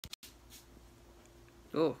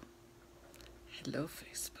Oh, hello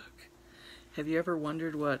Facebook. Have you ever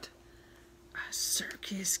wondered what a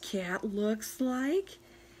circus cat looks like?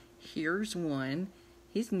 Here's one.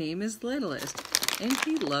 His name is Littleist, and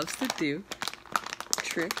he loves to do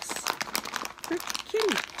tricks for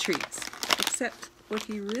kitty treats. Except what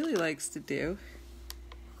he really likes to do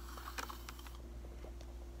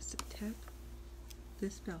is to tap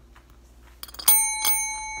this bell.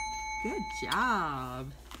 Good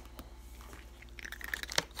job.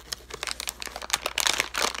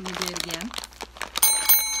 Can you do it again?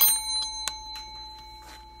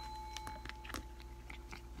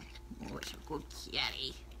 Oh, it's a good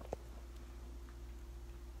kitty.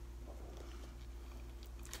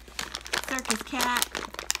 Circus cat.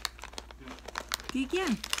 Do it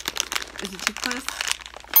again. Is it too close?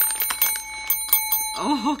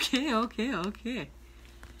 Oh, okay.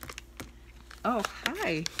 Oh,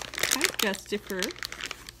 hi. Hi, Gustopher.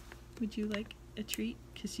 Would you like a treat?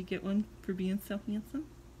 Because you get one for being so handsome.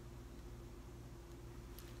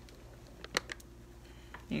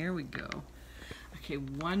 There we go. Okay,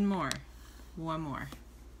 one more.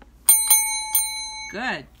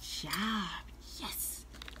 Good job. Yes.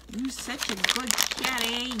 You're such a good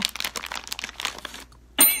kitty.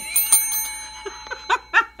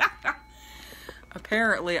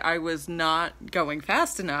 Apparently, I was not going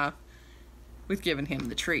fast enough with giving him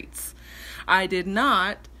the treats. I did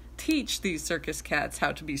not teach these circus cats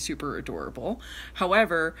how to be super adorable.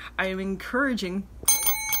 However, I am encouraging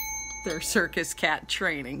their circus cat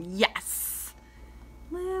training. Yes!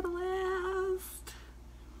 Littlest.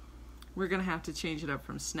 We're gonna have to change it up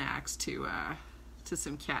from snacks to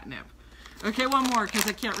some catnip. Okay, one more, because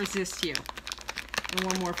I can't resist you. And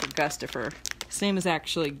one more for Gustopher. His name is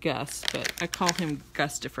actually Gus, but I call him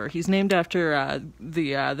Gustopher. He's named after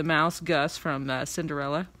the mouse Gus from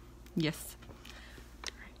Cinderella. Yes.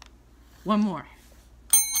 All right. One more.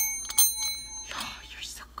 Oh, you're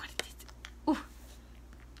so good at this. Ooh.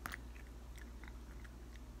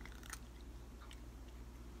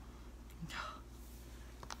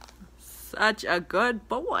 Such a good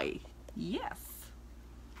boy. Yes.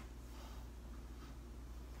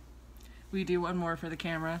 Will you do one more for the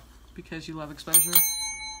camera because you love exposure?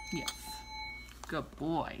 Yes. Good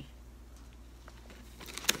boy.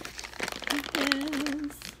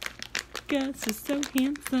 Yes. Gus is so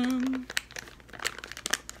handsome.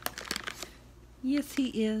 Yes, he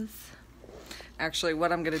is. Actually,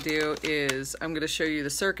 what I'm going to do is I'm going to show you the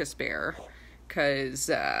circus bear because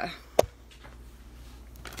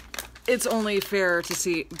it's only fair to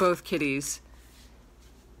see both kitties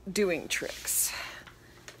doing tricks.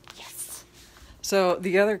 Yes. So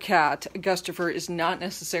the other cat, Gustopher, is not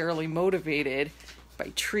necessarily motivated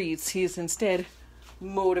by treats. He is instead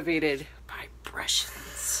motivated by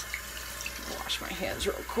brushins. Wash my hands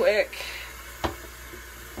real quick.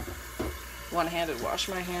 One-handed wash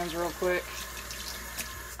my hands real quick.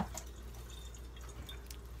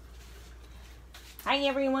 Hi,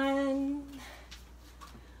 everyone.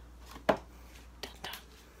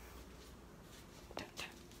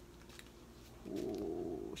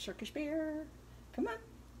 Ooh, circus bear. Come on.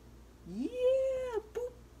 Yeah.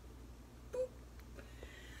 Boop. Boop.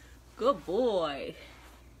 Good boy.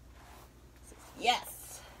 Yes.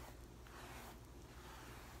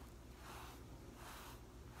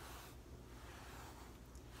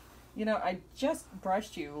 You know, I just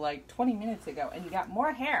brushed you like 20 minutes ago and you got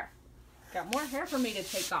more hair. Got more hair for me to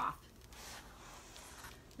take off.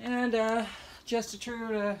 And just true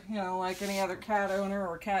to, you know, like any other cat owner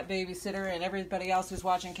or cat babysitter and everybody else who's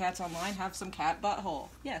watching cats online, have some cat butthole.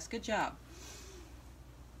 Yes, good job.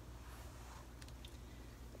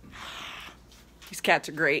 These cats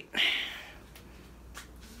are great.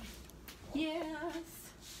 Yes.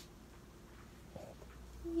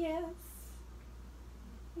 Yes.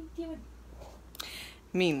 What are you doing?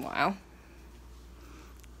 Meanwhile,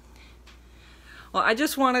 well, I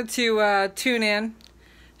just wanted to tune in,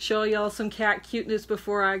 show y'all some cat cuteness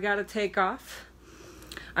before I gotta take off.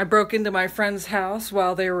 I broke into my friend's house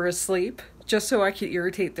while they were asleep, just so I could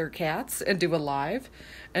irritate their cats and do a live.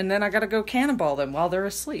 And then I gotta go cannonball them while they're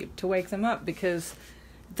asleep to wake them up, because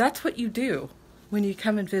that's what you do when you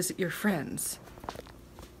come and visit your friends.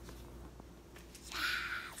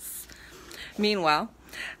 Yes. Meanwhile,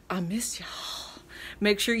 I miss y'all.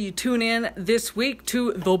 Make sure you tune in this week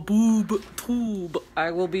to the Boob Toob.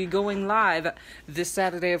 I will be going live this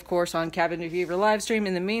Saturday, of course, on Cabin Fever live stream.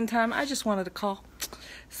 In the meantime, I just wanted to call,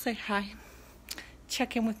 say hi,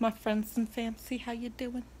 check in with my friends and fam, see how you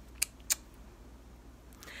doing.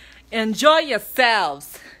 Enjoy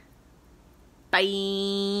yourselves.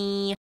 Bye.